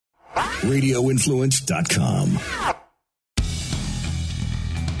RadioInfluence.com.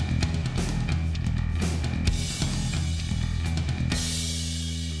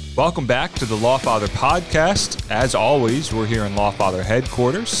 Welcome back to the Lawfather Podcast. As always, we're here in Lawfather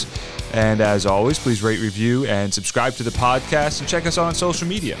headquarters. And as always, please rate, review, and subscribe to the podcast and check us out on social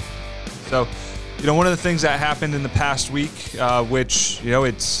media. So, one of the things that happened in the past week, which,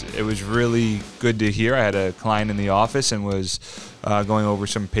 it was really good to hear. I had a client in the office and was going over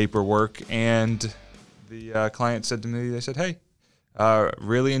some paperwork, and the client said to me, they said, hey,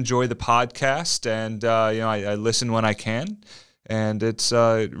 really enjoy the podcast, and, I listen when I can, and it's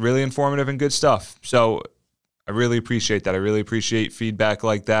really informative and good stuff. So I really appreciate that. I really appreciate feedback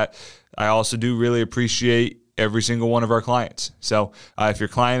like that. I also do really appreciate every single one of our clients. So if you're a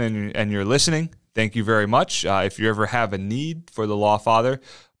client and you're listening, thank you very much. If you ever have a need for the Lawfather,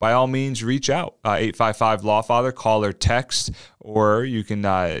 by all means, reach out. 855-LAWFATHER, call or text, or you can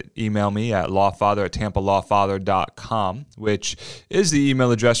email me at lawfather@tampalawfather.com, which is the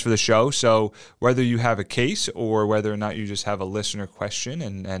email address for the show. So whether you have a case or whether or not you just have a listener question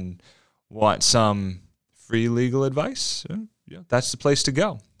and want some free legal advice, that's the place to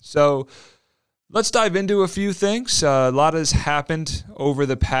go. So let's dive into a few things. A lot has happened over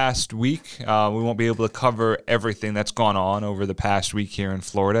the past week. We won't be able to cover everything that's gone on over the past week here in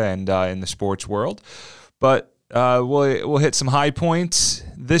Florida and in the sports world, but we'll hit some high points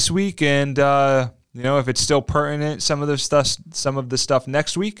this week, and if it's still pertinent, some of the stuff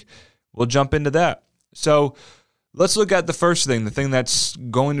next week, we'll jump into that. So let's look at the first thing, the thing that's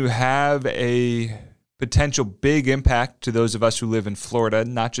going to have a potential big impact to those of us who live in Florida,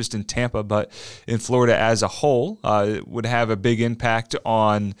 not just in Tampa, but in Florida as a whole. It would have a big impact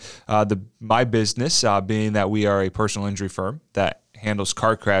on my business, being that we are a personal injury firm that handles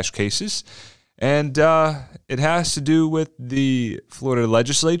car crash cases. And it has to do with the Florida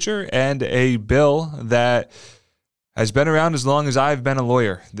legislature and a bill that has been around as long as I've been a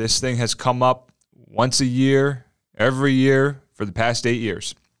lawyer. This thing has come up once a year, every year for the past 8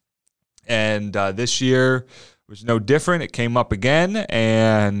 years. And this year was no different. It came up again,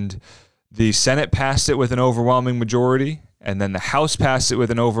 and the Senate passed it with an overwhelming majority, and then the House passed it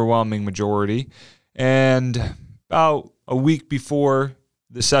with an overwhelming majority. And about a week before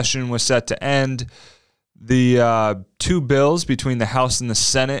the session was set to end, the two bills between the House and the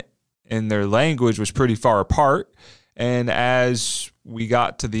Senate in their language was pretty far apart. And as we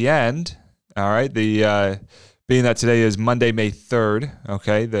got to the end, all right, being that today is Monday, May 3rd,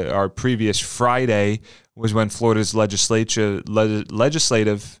 okay, our previous Friday was when Florida's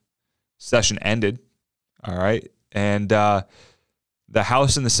legislative session ended, all right, and the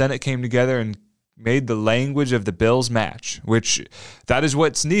House and the Senate came together and made the language of the bills match, which that is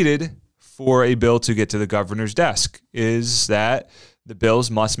what's needed for a bill to get to the governor's desk, is that the bills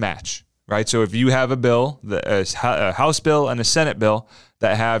must match, right? So if you have a bill, a House bill and a Senate bill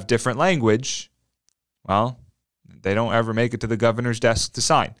that have different language, well, they don't ever make it to the governor's desk to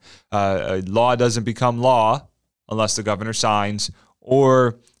sign. A law doesn't become law unless the governor signs,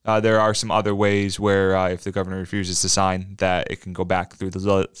 or there are some other ways where if the governor refuses to sign, that it can go back through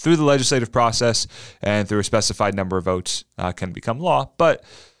the legislative process, and through a specified number of votes can become law. But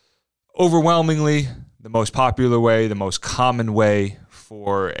overwhelmingly, the most popular way, the most common way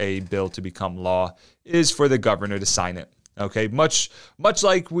for a bill to become law is for the governor to sign it. Okay, much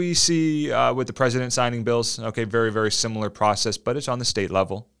like we see with the president signing bills. Okay, very, very similar process, but it's on the state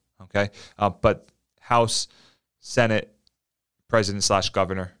level. Okay, but House, Senate,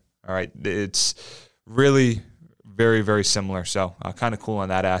 president/governor. All right, it's really very, very similar. So kind of cool on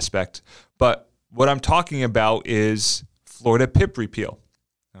that aspect. But what I'm talking about is Florida PIP repeal.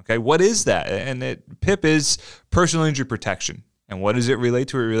 Okay, what is that? And PIP is personal injury protection. And what does it relate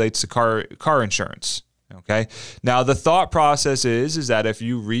to? It relates to car insurance. Okay. Now the thought process is that if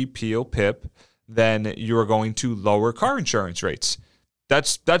you repeal PIP, then you are going to lower car insurance rates.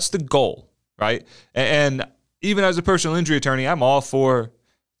 That's the goal, right? And even as a personal injury attorney, I'm all for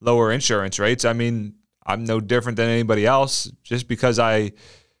lower insurance rates. I mean, I'm no different than anybody else. Just because I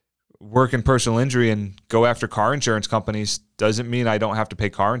work in personal injury and go after car insurance companies doesn't mean I don't have to pay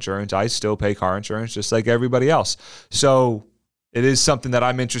car insurance. I still pay car insurance just like everybody else. So it is something that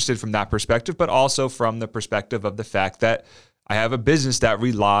I'm interested from that perspective, but also from the perspective of the fact that I have a business that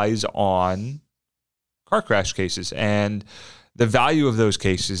relies on car crash cases and the value of those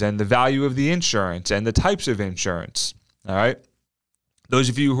cases and the value of the insurance and the types of insurance. All right. Those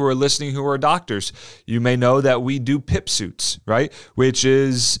of you who are listening who are doctors, you may know that we do PIP suits, right? Which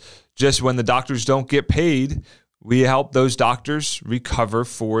is just when the doctors don't get paid, we help those doctors recover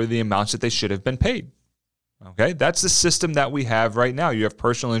for the amounts that they should have been paid. Okay, that's the system that we have right now. You have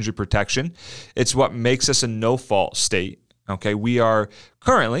personal injury protection. It's what makes us a no-fault state. Okay, we are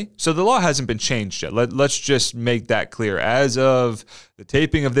currently, so the law hasn't been changed yet. Let's just make that clear. As of the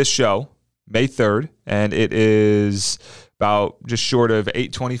taping of this show, May 3rd, and it is about just short of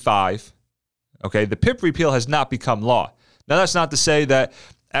 8:25. Okay, the PIP repeal has not become law. Now, that's not to say that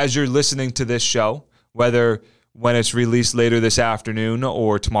as you're listening to this show, whether when it's released later this afternoon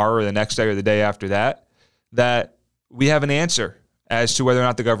or tomorrow or the next day or the day after that, that we have an answer as to whether or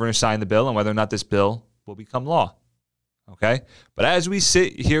not the governor signed the bill and whether or not this bill will become law. Okay? But as we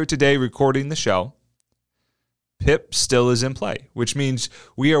sit here today recording the show, PIP still is in play, which means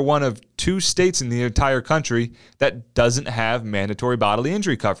we are one of 2 states in the entire country that doesn't have mandatory bodily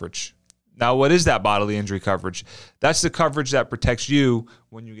injury coverage. Now, what is that bodily injury coverage? That's the coverage that protects you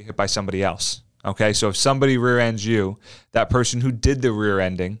when you get hit by somebody else. Okay? So if somebody rear ends you, that person who did the rear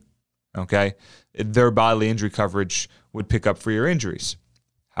ending, okay, their bodily injury coverage would pick up for your injuries.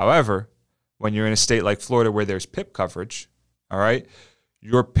 However, when you're in a state like Florida where there's PIP coverage, all right,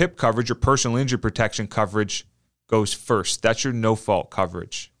 your PIP coverage, your personal injury protection coverage goes first. That's your no-fault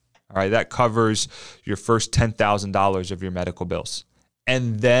coverage. All right, that covers your first $10,000 of your medical bills.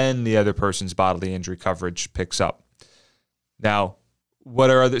 And then the other person's bodily injury coverage picks up. Now, what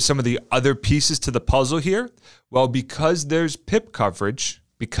are some of the other pieces to the puzzle here? Well, because there's PIP coverage,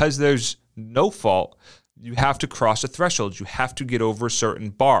 because there's no fault, you have to cross a threshold. You have to get over a certain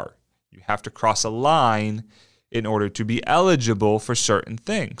bar. You have to cross a line in order to be eligible for certain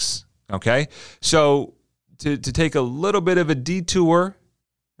things. Okay? So to take a little bit of a detour,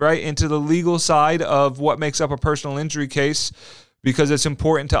 right, into the legal side of what makes up a personal injury case, because it's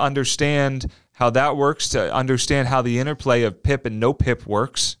important to understand how that works, to understand how the interplay of PIP and no PIP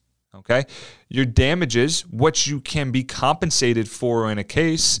works. Okay? Your damages, what you can be compensated for in a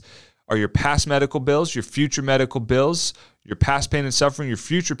case, are your past medical bills, your future medical bills, your past pain and suffering, your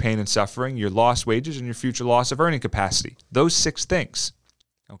future pain and suffering, your lost wages, and your future loss of earning capacity. Those 6 things.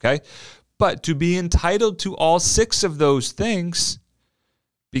 Okay? But to be entitled to all 6 of those things,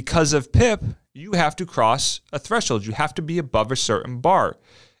 because of PIP, you have to cross a threshold. You have to be above a certain bar.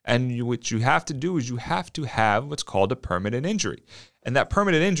 And what you have to do is you have to have what's called a permanent injury. And that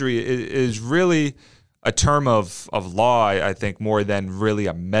permanent injury is really a term of law, I think, more than really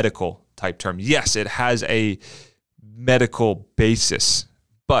a medical type term. Yes, it has a medical basis,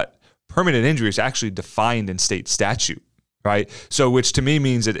 but permanent injury is actually defined in state statute, right? So which to me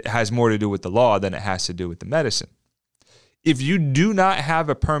means it has more to do with the law than it has to do with the medicine. If you do not have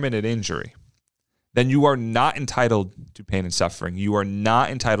a permanent injury, then you are not entitled to pain and suffering. You are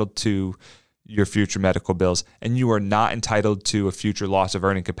not entitled to your future medical bills, and you are not entitled to a future loss of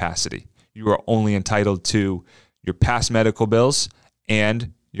earning capacity. You are only entitled to your past medical bills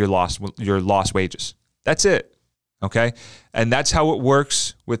and your lost wages. That's it, okay? And that's how it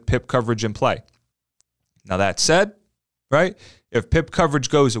works with PIP coverage in play. Now that said, right, if PIP coverage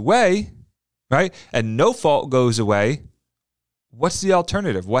goes away, right, and no fault goes away, what's the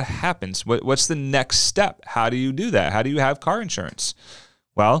alternative? What happens? What's the next step? How do you do that? How do you have car insurance?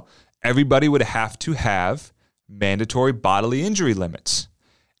 Well, everybody would have to have mandatory bodily injury limits.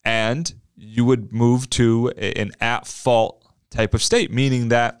 And you would move to an at-fault type of state, meaning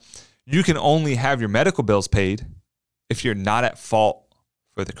that you can only have your medical bills paid if you're not at fault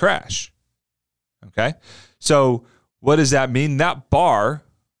for the crash. Okay? So what does that mean? That bar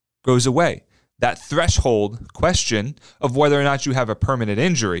goes away. That threshold question of whether or not you have a permanent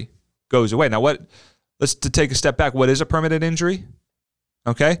injury goes away. Now, let's take a step back. What is a permanent injury?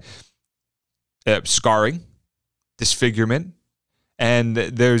 Okay? Scarring, disfigurement, and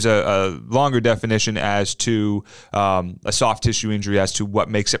there's a longer definition as to a soft tissue injury as to what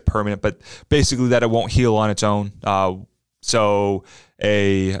makes it permanent, but basically that it won't heal on its own. So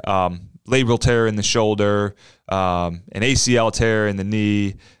a labral tear in the shoulder, an ACL tear in the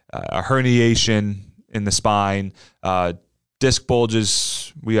knee, a herniation in the spine, disc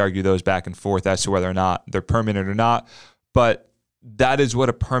bulges, we argue those back and forth as to whether or not they're permanent or not, but that is what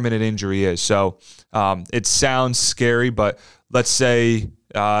a permanent injury is. So it sounds scary, but let's say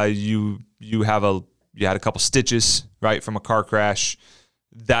you had a couple stitches, right, from a car crash.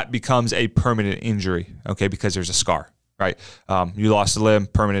 That becomes a permanent injury, okay, because there's a scar, right? You lost a limb,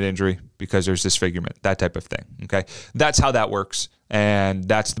 permanent injury because there's disfigurement, that type of thing, okay? That's how that works, and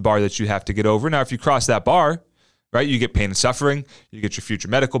that's the bar that you have to get over. Now, if you cross that bar, right, you get pain and suffering, you get your future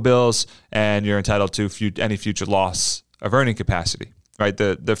medical bills, and you're entitled to any future loss of earning capacity, right?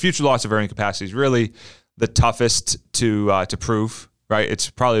 The future loss of earning capacity is really the toughest to prove, right?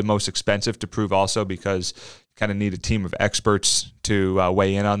 It's probably the most expensive to prove also because you kind of need a team of experts to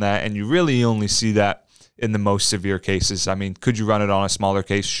weigh in on that, and you really only see that in the most severe cases. I mean, could you run it on a smaller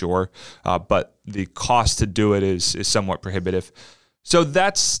case? Sure. But the cost to do it is somewhat prohibitive. So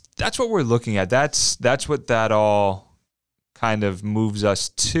that's what we're looking at. That's what that all kind of moves us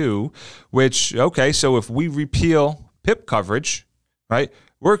to, which, okay, so if we repeal PIP coverage, right,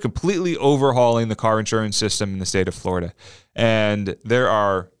 we're completely overhauling the car insurance system in the state of Florida. And there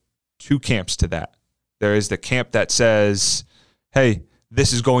are two camps to that. There is the camp that says, hey,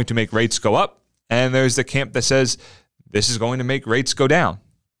 this is going to make rates go up. And there's the camp that says, this is going to make rates go down.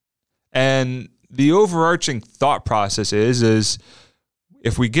 And the overarching thought process is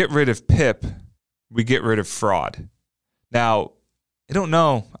if we get rid of PIP, we get rid of fraud. Now, I don't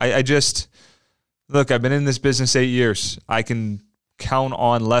know. I just, look, I've been in this business 8 years. I can count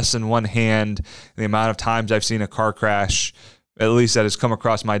on less than one hand the amount of times I've seen a car crash, at least that has come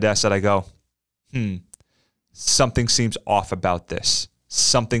across my desk, that I go, something seems off about this.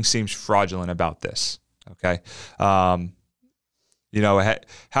 Something seems fraudulent about this. Okay. Have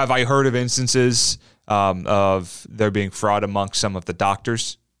I heard of instances of there being fraud amongst some of the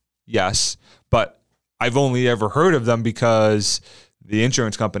doctors? Yes. But I've only ever heard of them because the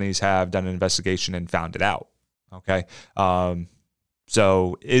insurance companies have done an investigation and found it out. Okay.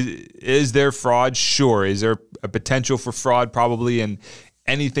 So is there fraud? Sure. Is there a potential for fraud? Probably in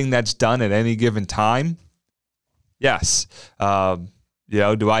anything that's done at any given time? Yes.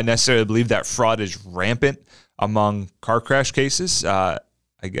 Do I necessarily believe that fraud is rampant among car crash cases? I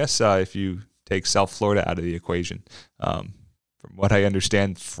guess if you take South Florida out of the equation. From what I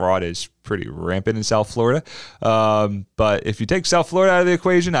understand, fraud is pretty rampant in South Florida. But if you take South Florida out of the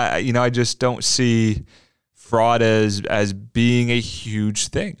equation, I just don't see fraud as being a huge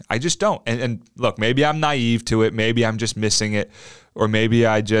thing. I just don't. And look, maybe I'm naive to it. Maybe I'm just missing it. Or maybe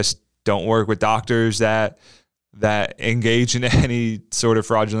I just don't work with doctors that engage in any sort of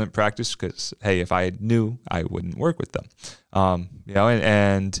fraudulent practice, because, hey, if I knew, I wouldn't work with them.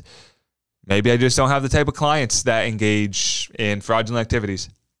 And maybe I just don't have the type of clients that engage in fraudulent activities.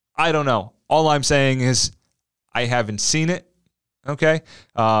 I don't know. All I'm saying is I haven't seen it. Okay.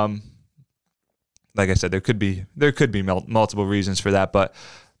 Like I said, there could be multiple reasons for that, but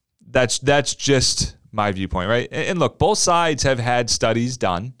that's just my viewpoint, right? And look, both sides have had studies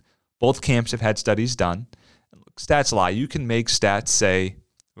done. Both camps have had studies done. Stats lie. You can make stats say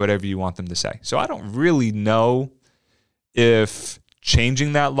whatever you want them to say. So I don't really know if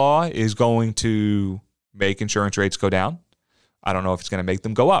changing that law is going to make insurance rates go down. I don't know if it's going to make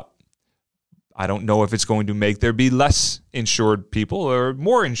them go up. I don't know if it's going to make there be less insured people or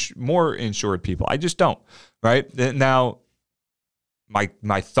more insured people. I just don't, right? Now,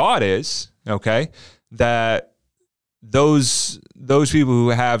 my thought is, okay, that those people who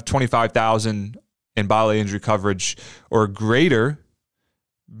have $25,000 in bodily injury coverage or greater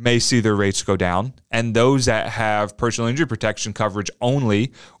may see their rates go down, and those that have personal injury protection coverage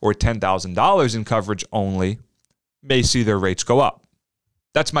only or $10,000 in coverage only may see their rates go up.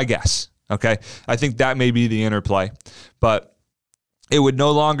 That's my guess, okay? I think that may be the interplay, but it would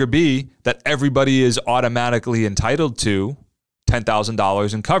no longer be that everybody is automatically entitled to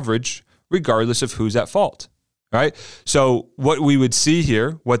 $10,000 in coverage regardless of who's at fault. Right? So what we would see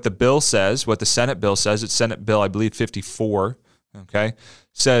here, what the bill says, what the Senate bill says, it's Senate Bill, I believe, 54, okay,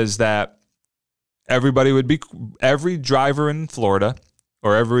 says that every driver in Florida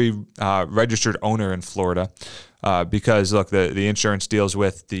or every registered owner in Florida, because, look, the insurance deals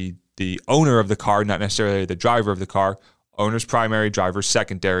with the owner of the car, not necessarily the driver of the car. Owner's primary, driver's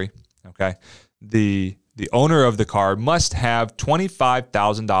secondary, okay? The owner of the car must have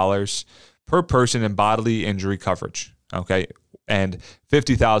 $25,000 per person in bodily injury coverage, okay, and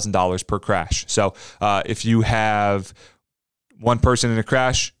 $50,000 per crash. So if you have one person in a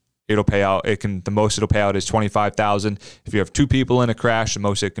crash, it'll pay out. The most it'll pay out is $25,000. If you have two people in a crash, the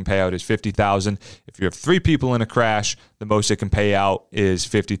most it can pay out is $50,000. If you have three people in a crash, the most it can pay out is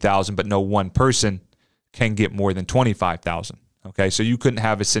 $50,000. But no one person can get more than $25,000. Okay, so you couldn't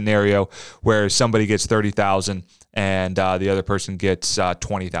have a scenario where somebody gets $30,000 and the other person gets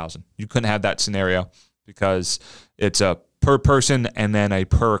 $20,000. You couldn't have that scenario because it's a per person and then a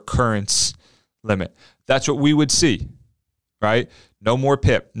per occurrence limit. That's what we would see, right? No more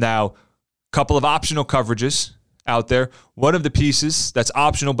PIP. Now, a couple of optional coverages out there. One of the pieces that's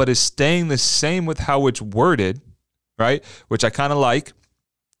optional but is staying the same with how it's worded, right, which I kind of like,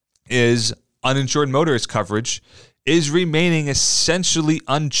 is uninsured motorist coverage is remaining essentially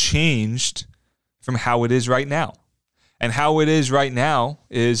unchanged from how it is right now. And how it is right now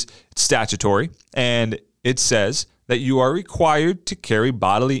is statutory, and it says that you are required to carry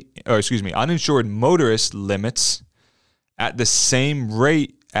uninsured motorist limits at the same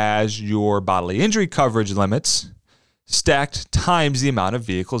rate as your bodily injury coverage limits stacked times the amount of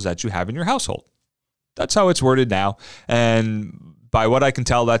vehicles that you have in your household. That's how it's worded now. And by what I can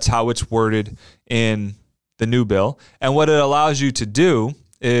tell, that's how it's worded in the new bill. And what it allows you to do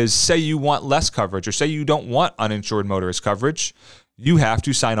is, say you want less coverage, or say you don't want uninsured motorist coverage, you have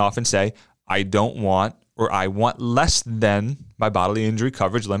to sign off and say, I don't want, or I want less than my bodily injury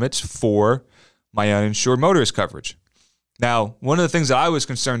coverage limits for my uninsured motorist coverage. Now, one of the things that I was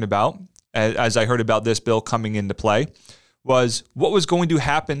concerned about as I heard about this bill coming into play was what was going to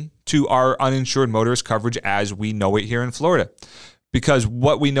happen to our uninsured motorist coverage as we know it here in Florida. Because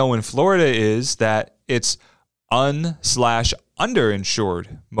what we know in Florida is that it's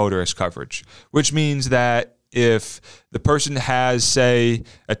underinsured motorist coverage, which means that if the person has, say,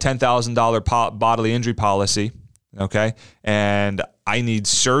 a $10,000 bodily injury policy, okay, and I need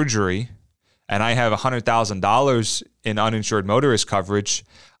surgery and I have $100,000 in uninsured motorist coverage,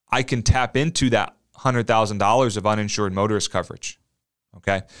 I can tap into that $100,000 of uninsured motorist coverage,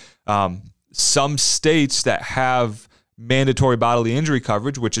 okay? Some states that have mandatory bodily injury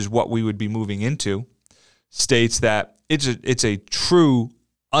coverage, which is what we would be moving into, states that it's a true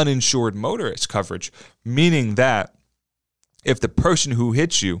uninsured motorist coverage, meaning that if the person who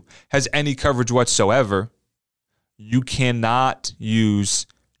hits you has any coverage whatsoever, you cannot use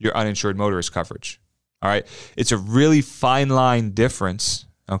your uninsured motorist coverage. All right. It's a really fine line difference.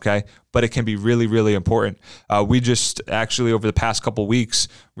 Okay. But it can be really, really important. We just actually over the past couple weeks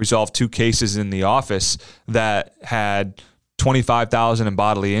resolved 2 cases in the office that had $25,000 in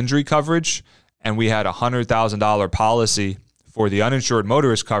bodily injury coverage, and we had a $100,000 policy for the uninsured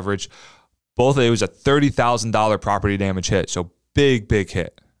motorist coverage. Both, it was a $30,000 property damage hit. So big, big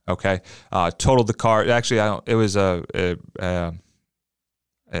hit. Okay. Totaled the car. Actually, it was a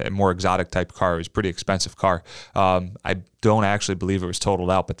more exotic type car. It was a pretty expensive car. I don't actually believe it was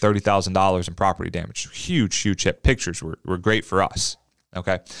totaled out, but $30,000 in property damage. Huge, huge hit. Pictures were great for us.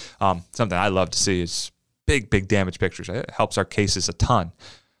 Okay. Something I love to see is big, big damage pictures. It helps our cases a ton.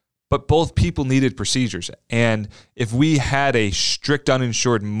 But both people needed procedures. And if we had a strict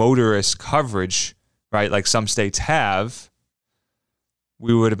uninsured motorist coverage, right, like some states have,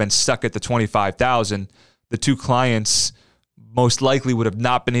 we would have been stuck at the $25,000. The 2 clients most likely would have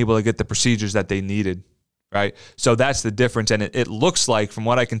not been able to get the procedures that they needed, right? So that's the difference. And it looks like, from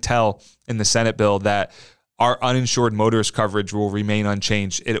what I can tell in the Senate bill, that our uninsured motorist coverage will remain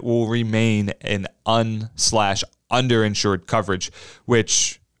unchanged. It will remain an underinsured coverage,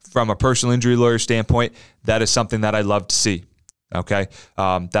 which, from a personal injury lawyer standpoint, that is something that I love to see. Okay.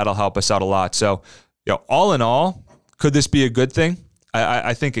 That'll help us out a lot. So, all in all, could this be a good thing?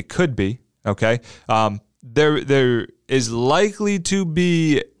 I think it could be. Okay. There is likely to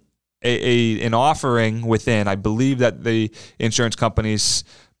be an offering within. I believe that the insurance companies,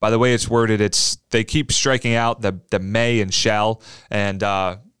 by the way it's worded, they keep striking out the may and shall. And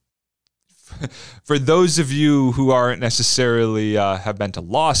for those of you who aren't necessarily have been to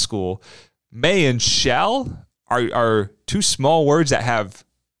law school, may and shall are 2 small words that have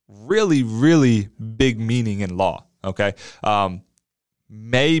really, really big meaning in law. Okay.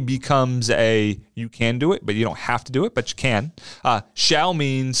 May becomes you can do it, but you don't have to do it, but you can. Shall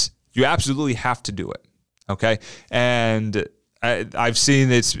means you absolutely have to do it. Okay. And I've seen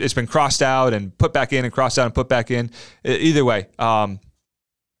it's been crossed out and put back in, and crossed out and put back in. Either way,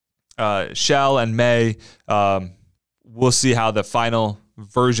 shall and may, we'll see how the final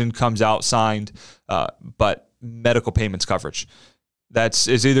version comes out signed, but medical payments coverage.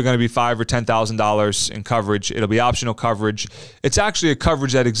 Is either going to be $5,000 or $10,000 in coverage. It'll be optional coverage. It's actually a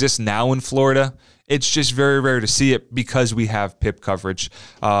coverage that exists now in Florida. It's just very rare to see it because we have PIP coverage.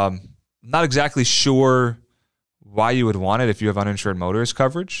 Not exactly sure why you would want it if you have uninsured motorist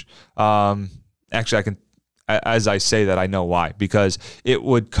coverage. Actually, as I say that, I know why. Because it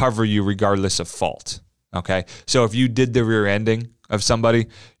would cover you regardless of fault. Okay? So if you did the rear ending of somebody,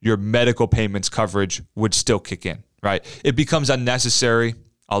 your medical payments coverage would still kick in. Right? It becomes unnecessary,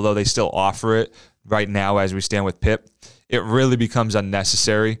 although they still offer it right now as we stand with PIP. It really becomes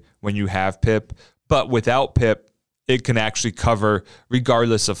unnecessary when you have PIP. But without PIP, it can actually cover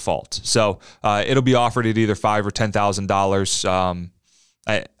regardless of fault. So it'll be offered at either $5,000 or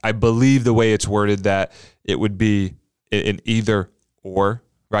 $10,000. I believe the way it's worded that it would be an either or.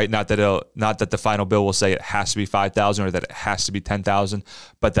 Right, not that the final bill will say it has to be $5,000 or that it has to be $10,000,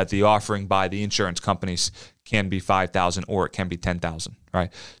 but that the offering by the insurance companies can be $5,000 or it can be $10,000. Right,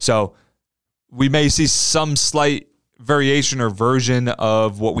 so we may see some slight variation or version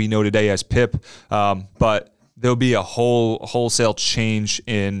of what we know today as PIP, but there'll be a wholesale change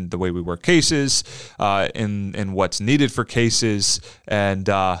in the way we work cases, in what's needed for cases, and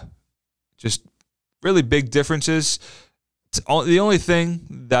just really big differences. The only thing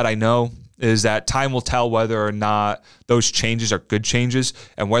that I know is that time will tell whether or not those changes are good changes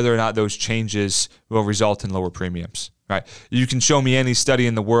and whether or not those changes will result in lower premiums, right? You can show me any study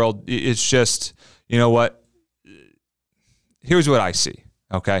in the world. It's just, you know what? Here's what I see,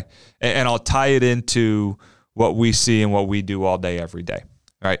 okay? And I'll tie it into what we see and what we do all day, every day,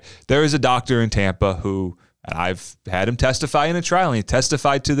 right? There is a doctor in Tampa who, and I've had him testify in a trial, and he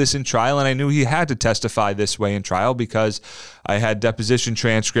testified to this in trial, and I knew he had to testify this way in trial because I had deposition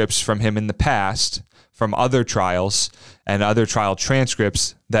transcripts from him in the past from other trials and other trial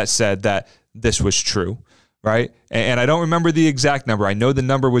transcripts that said that this was true, right? And I don't remember the exact number. I know the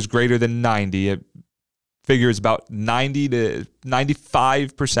number was greater than 90. It figures about 90 to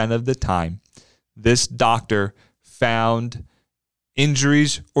 95% of the time, this doctor found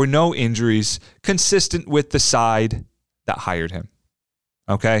injuries or no injuries consistent with the side that hired him.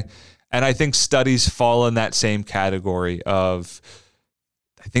 Okay? And I think studies fall in that same category of,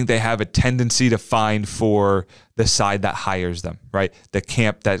 I think they have a tendency to find for the side that hires them, right? The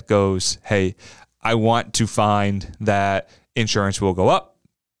camp that goes, hey, I want to find that insurance will go up.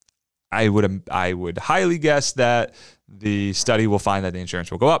 I would highly guess that the study will find that the insurance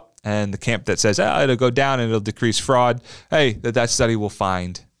will go up, and the camp that says, it'll go down and it'll decrease fraud, hey, that study will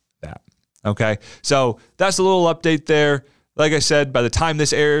find that. Okay, so that's a little update there. Like I said, by the time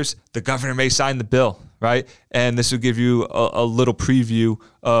this airs, the governor may sign the bill, right? And this will give you a little preview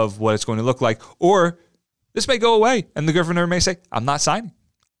of what it's going to look like. Or this may go away, and the governor may say, I'm not signing.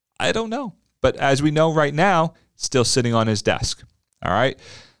 I don't know. But as we know right now, it's still sitting on his desk. All right,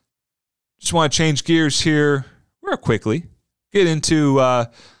 just want to change gears here real quickly, get into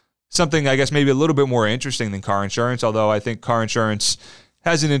something I guess maybe a little bit more interesting than car insurance, although I think car insurance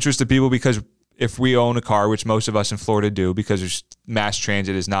has an interest to people because if we own a car, which most of us in Florida do, because there's mass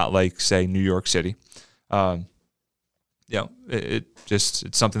transit is not like, say, New York City. It's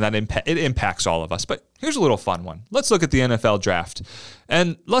something that it impacts all of us. But here's a little fun one. Let's look at the NFL draft,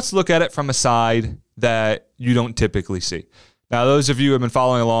 and let's look at it from a side that you don't typically see. Now, those of you who have been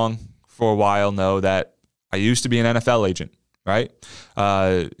following along for a while know that I used to be an NFL agent, right?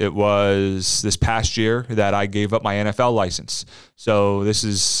 It was this past year that I gave up my NFL license. So this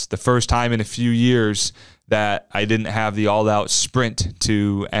is the first time in a few years that I didn't have the all-out sprint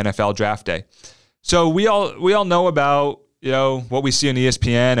to NFL draft day. So we all know about, what we see on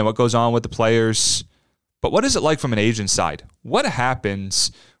ESPN and what goes on with the players. But what is it like from an agent side? What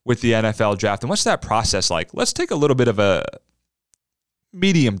happens with the NFL draft, and what's that process like? Let's take a little bit of a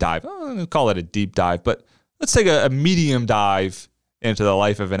medium dive. I don't want to call it a deep dive, but let's take a medium dive into the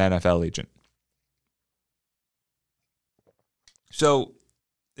life of an NFL agent. So,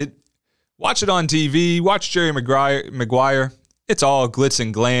 watch it on TV, watch Jerry Maguire. It's all glitz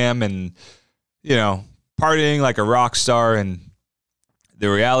and glam and, partying like a rock star. And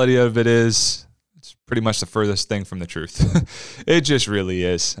the reality of it is, it's pretty much the furthest thing from the truth. It just really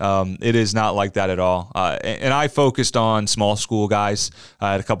is. It is not like that at all. And I focused on small school guys.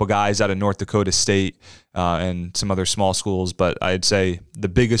 I had a couple guys out of North Dakota State and some other small schools, but I'd say the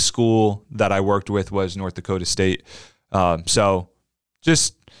biggest school that I worked with was North Dakota State. So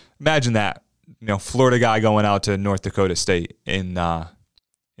just imagine that, Florida guy going out to North Dakota State in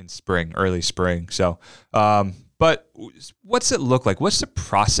spring, early spring. So, but what's it look like? What's the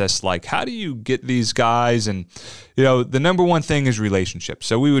process like? How do you get these guys? And, the number one thing is relationships.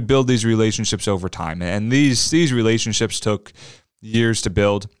 So we would build these relationships over time. And these relationships took years to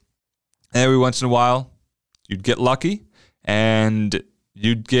build. And every once in a while, you'd get lucky and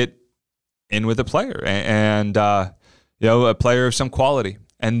you'd get in with a player and a player of some quality.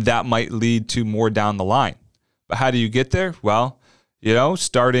 And that might lead to more down the line. But how do you get there? Well,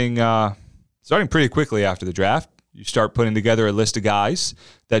 starting pretty quickly after the draft, you start putting together a list of guys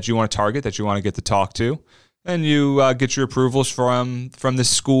that you want to target, that you want to get to talk to, and you get your approvals from the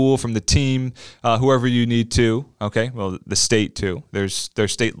school, from the team, whoever you need to. Okay, well, the state too. There's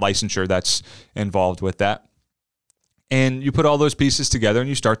state licensure that's involved with that, and you put all those pieces together, and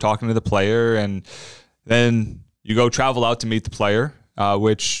you start talking to the player, and then you go travel out to meet the player,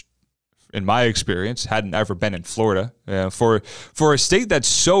 which, in my experience, hadn't ever been in Florida. For a state that's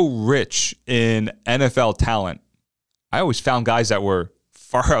so rich in NFL talent, I always found guys that were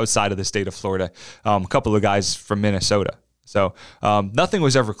far outside of the state of Florida. A couple of guys from Minnesota. So nothing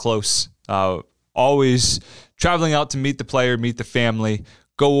was ever close. Always traveling out to meet the player, meet the family,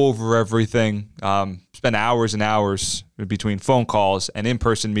 go over everything, spend hours and hours between phone calls and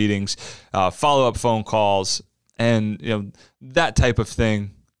in-person meetings, follow-up phone calls, and that type of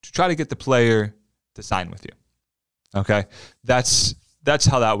thing to try to get the player to sign with you. Okay, that's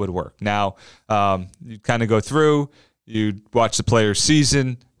how that would work. Now, you kind of go through, you watch the player's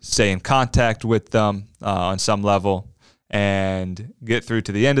season, stay in contact with them on some level, and get through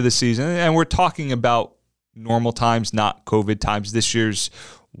to the end of the season. And we're talking about normal times, not COVID times. This year's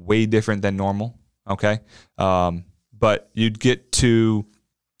way different than normal, okay? But you'd get to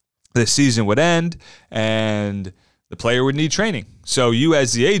the season would end, and the player would need training. So you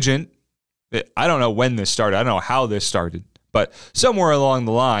as the agent, I don't know when this started. I don't know how this started. But somewhere along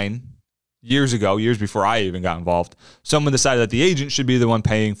the line, years ago, years before I even got involved, someone decided that the agent should be the one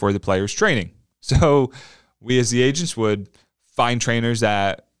paying for the player's training. So we as the agents would find trainers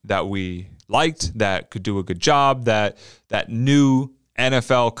that we liked, that could do a good job, that knew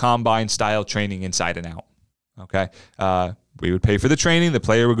NFL combine style training inside and out. Okay. We would pay for the training. The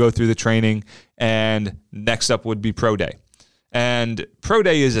player would go through the training, and next up would be Pro Day. And Pro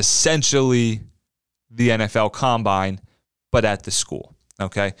Day is essentially the NFL combine, but at the school.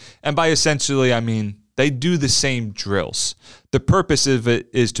 Okay. And by essentially, I mean, they do the same drills. The purpose of it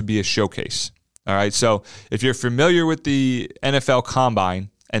is to be a showcase. All right. So if you're familiar with the NFL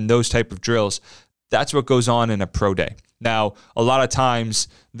combine and those type of drills, that's what goes on in a pro day. Now, a lot of times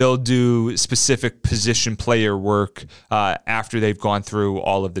they'll do specific position player work after they've gone through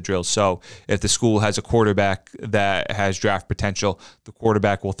all of the drills. So if the school has a quarterback that has draft potential, the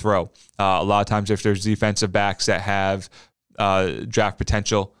quarterback will throw. A lot of times if there's defensive backs that have draft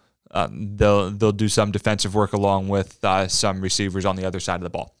potential, they'll do some defensive work along with some receivers on the other side of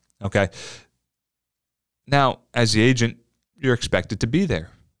the ball. Okay. Now, as the agent, you're expected to be there.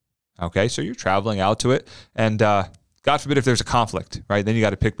 Okay, so you're traveling out to it, and God forbid if there's a conflict, right? Then you got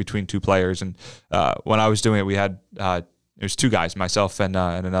to pick between two players. And when I was doing it, we had there's two guys, myself and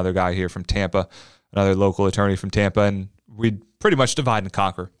another guy here from Tampa, another local attorney from Tampa, and we'd pretty much divide and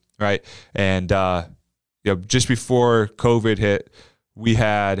conquer, right? And just before COVID hit, we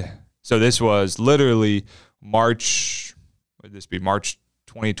had, so this was literally March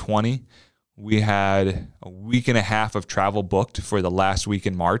 2020. We had a week and a half of travel booked for the last week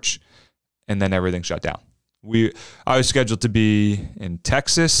in March, and then everything shut down. I was scheduled to be in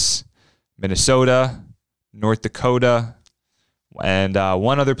Texas, Minnesota, North Dakota, and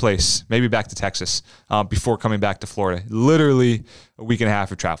one other place, maybe back to Texas, before coming back to Florida. Literally a week and a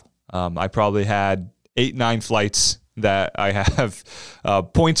half of travel. I probably had 8-9 flights that I have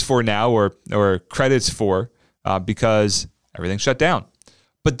points for now or credits for because everything shut down.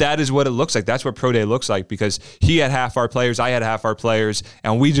 But that is what it looks like. That's what Pro Day looks like, because he had half our players, I had half our players,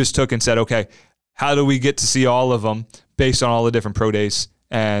 and we just took and said, okay, how do we get to see all of them based on all the different Pro Days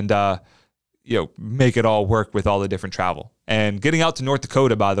and make it all work with all the different travel. And getting out to North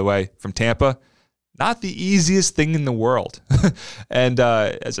Dakota, by the way, from Tampa, not the easiest thing in the world. And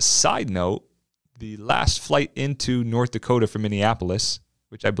as a side note, the last flight into North Dakota from Minneapolis,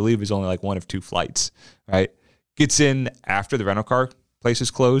 which I believe is only like one of 2 flights, right, gets in after the rental car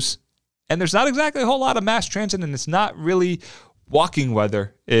places close, and there's not exactly a whole lot of mass transit, and it's not really walking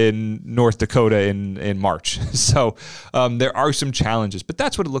weather in North Dakota in March. So there are some challenges, but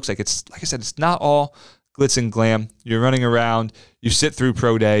that's what it looks like. It's, like I said, it's not all glitz and glam. You're running around, you sit through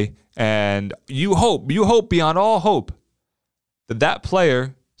Pro Day, and you hope beyond all hope that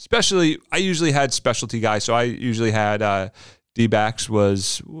player, especially, I usually had specialty guys, so I usually had D-backs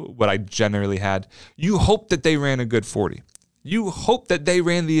was what I generally had. You hope that they ran a good 40. You hope that they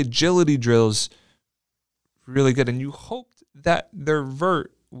ran the agility drills really good, and you hoped that their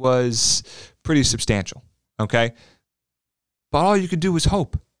vert was pretty substantial, okay? But all you could do was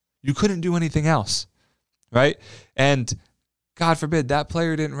hope. You couldn't do anything else, right? And God forbid that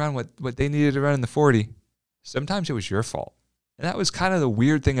player didn't run what they needed to run in the 40. Sometimes it was your fault. And that was kind of the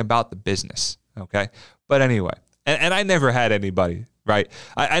weird thing about the business, okay? But anyway, and I never had anybody, right?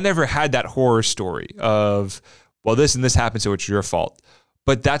 I never had that horror story of, well, this and this happened, so it's your fault.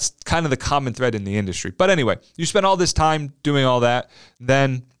 But that's kind of the common thread in the industry. But anyway, you spend all this time doing all that.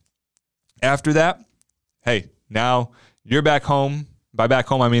 Then after that, hey, now you're back home. By back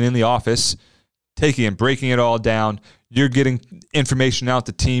home, I mean in the office, taking and breaking it all down. You're getting information out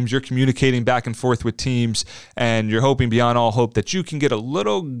to teams. You're communicating back and forth with teams. And you're hoping beyond all hope that you can get a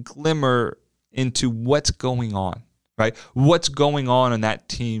little glimmer into what's going on, right? What's going on in that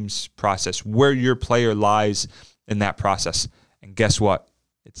team's process, where your player lies in that process. And guess what?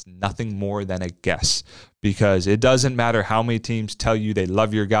 It's nothing more than a guess, because it doesn't matter how many teams tell you they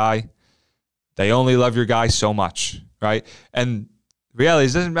love your guy. They only love your guy so much, right? And the reality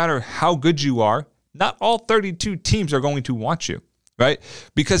is, it doesn't matter how good you are. Not all 32 teams are going to want you, right?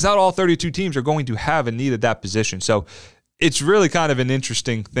 Because not all 32 teams are going to have a need at that position. So it's really kind of an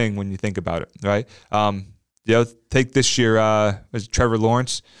interesting thing when you think about it, right? Take this year, was it Trevor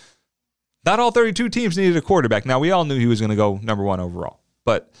Lawrence? Not all 32 teams needed a quarterback. Now, we all knew he was going to go number one overall.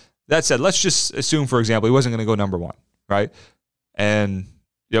 But that said, let's just assume, for example, he wasn't going to go number one, right? And,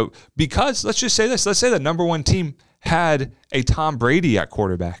 because let's just say this. Let's say the number one team had a Tom Brady at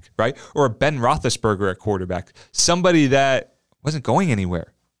quarterback, right? Or a Ben Roethlisberger at quarterback. Somebody that wasn't going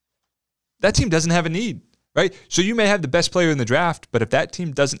anywhere. That team doesn't have a need, right? So you may have the best player in the draft, but if that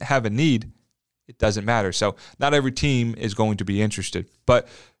team doesn't have a need, it doesn't matter. So not every team is going to be interested. But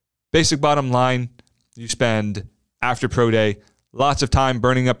basic bottom line, you spend after pro day lots of time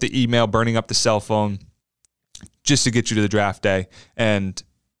burning up the email, burning up the cell phone just to get you to the draft day. And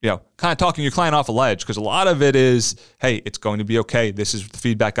kind of talking your client off a ledge, because a lot of it is, hey, it's going to be okay. This is the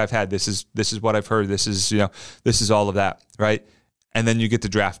feedback I've had. This is what I've heard. This is all of that, right? And then you get to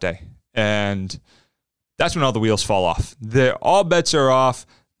draft day, and that's when all the wheels fall off. All bets are off.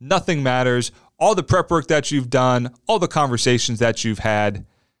 Nothing matters. All the prep work that you've done, all the conversations that you've had,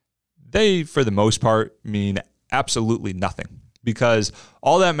 they, for the most part, mean absolutely nothing, because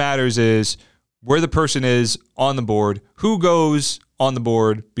all that matters is where the person is on the board, who goes on the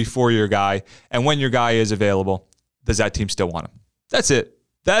board before your guy, and when your guy is available, does that team still want him? That's it.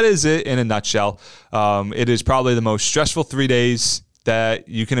 That is it in a nutshell. It is probably the most stressful 3 days that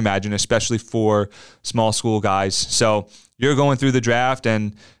you can imagine, especially for small school guys. So you're going through the draft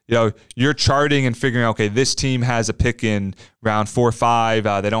and you're charting and figuring out, okay, this team has a pick in round 4 or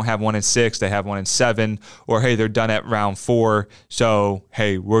 5. They don't have one in 6. They have one in 7. Or, hey, they're done at round 4. So,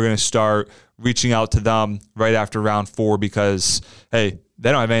 hey, we're going to start reaching out to them right after round 4 because, hey,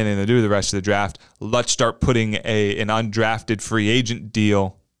 they don't have anything to do the rest of the draft. Let's start putting an undrafted free agent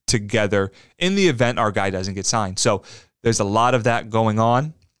deal together in the event our guy doesn't get signed. So there's a lot of that going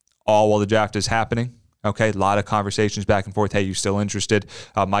on all while the draft is happening. Okay, a lot of conversations back and forth. Hey, you still interested?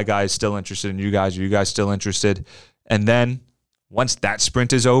 My guy is still interested in you guys. Are you guys still interested? And then once that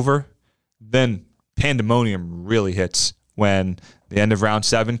sprint is over, then pandemonium really hits when the end of round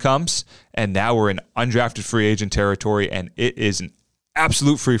 7 comes, and now we're in undrafted free agent territory, and it is an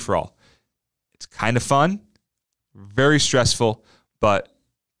absolute free-for-all. It's kind of fun, very stressful, but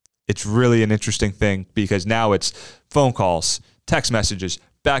it's really an interesting thing because now it's phone calls, text messages,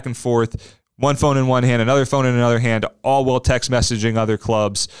 back and forth, one phone in one hand, another phone in another hand, all while text messaging other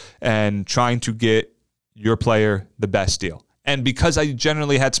clubs and trying to get your player the best deal. And because I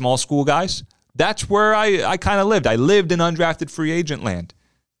generally had small school guys, that's where I kind of lived. I lived in undrafted free agent land,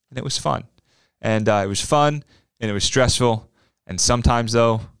 and it was fun. And it was fun, and it was stressful. And sometimes,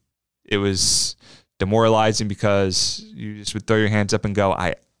 though, it was demoralizing because you just would throw your hands up and go,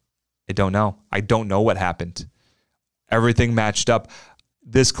 I don't know. I don't know what happened. Everything matched up.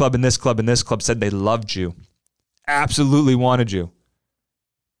 This club and this club and this club said they loved you, absolutely wanted you.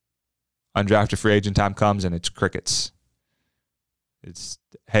 Undrafted free agent time comes, and it's crickets. It's,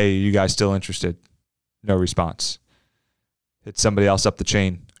 hey, you guys still interested? No response. Hit somebody else up the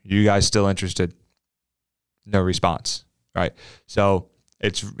chain. You guys still interested? No response. Right? So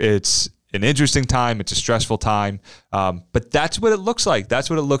it's an interesting time. It's a stressful time. But that's what it looks like.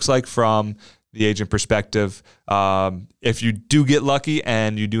 That's what it looks like from the agent perspective. If you do get lucky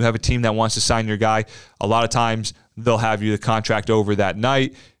and you do have a team that wants to sign your guy, a lot of times they'll have you the contract over that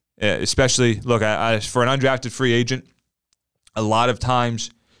night. Especially, look, for an undrafted free agent, a lot of times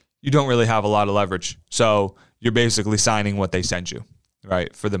you don't really have a lot of leverage. So you're basically signing what they send you,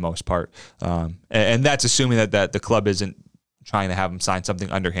 right, for the most part. And that's assuming that the club isn't trying to have them sign something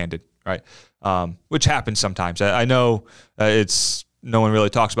underhanded, right, which happens sometimes. I know it's no one really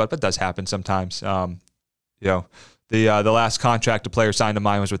talks about it, but it does happen sometimes. The last contract a player signed of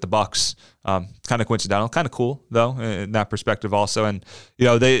mine was with the Bucks. Kind of coincidental, kind of cool though in that perspective also. And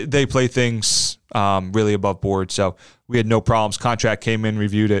they play things really above board, so we had no problems. Contract came in,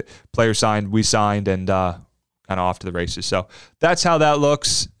 reviewed it, player signed, we signed, and kind of off to the races. So that's how that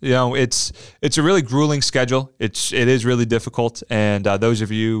looks. It's a really grueling schedule. It is really difficult. And those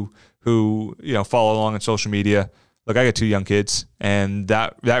of you who follow along on social media, look, I got 2 young kids, and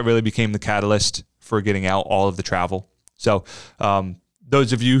that really became the catalyst for getting out all of the travel. So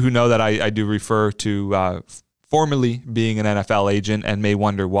those of you who know that I do refer to formerly being an NFL agent and may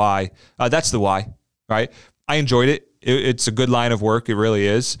wonder why, that's the why, right? I enjoyed it. It's a good line of work. It really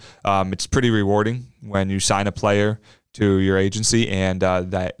is. It's pretty rewarding when you sign a player to your agency and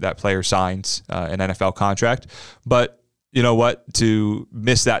that player signs an NFL contract. But you know what? To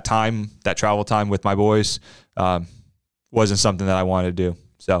miss that time, that travel time with my boys, wasn't something that I wanted to do.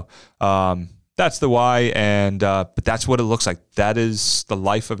 So that's the why. And but that's what it looks like. That is the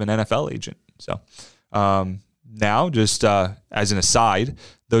life of an NFL agent. So now, just as an aside,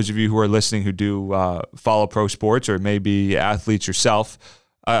 those of you who are listening who do follow pro sports or maybe athletes yourself,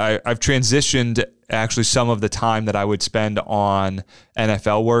 I've transitioned actually some of the time that I would spend on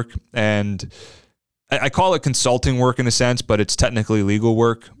NFL work, and I call it consulting work in a sense, but it's technically legal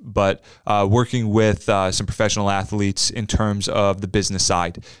work, but working with some professional athletes in terms of the business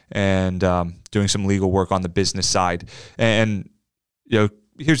side and doing some legal work on the business side. And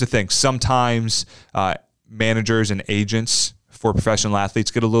here's the thing. Sometimes managers and agents for professional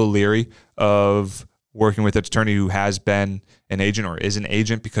athletes get a little leery of working with an attorney who has been an agent or is an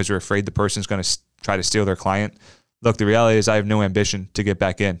agent because you're afraid the person's going to try to steal their client. Look, the reality is I have no ambition to get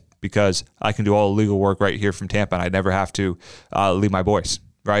back in because I can do all the legal work right here from Tampa, and I never have to leave my voice,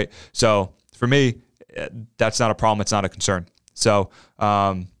 right? So for me, that's not a problem. It's not a concern. So,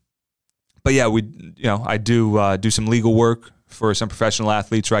 but yeah, I do some legal work for some professional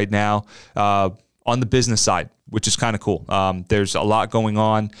athletes right now on the business side, which is kind of cool. There's a lot going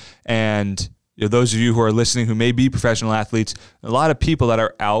on, and those of you who are listening who may be professional athletes, a lot of people that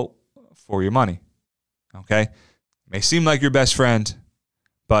are out for your money, okay? May seem like your best friend,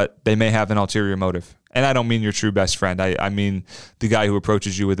 but they may have an ulterior motive. And I don't mean your true best friend. I mean the guy who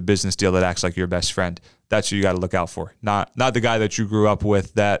approaches you with a business deal that acts like your best friend. That's who you got to look out for. Not the guy that you grew up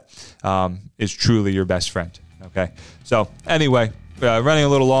with that is truly your best friend, okay? So anyway, running a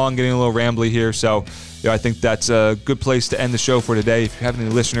little long, getting a little rambly here. So I think that's a good place to end the show for today. If you have any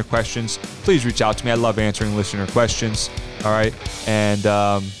listener questions, please reach out to me. I love answering listener questions. All right. And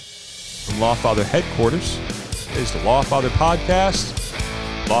from Lawfather headquarters is the Lawfather podcast.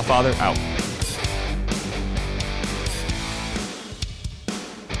 Lawfather out.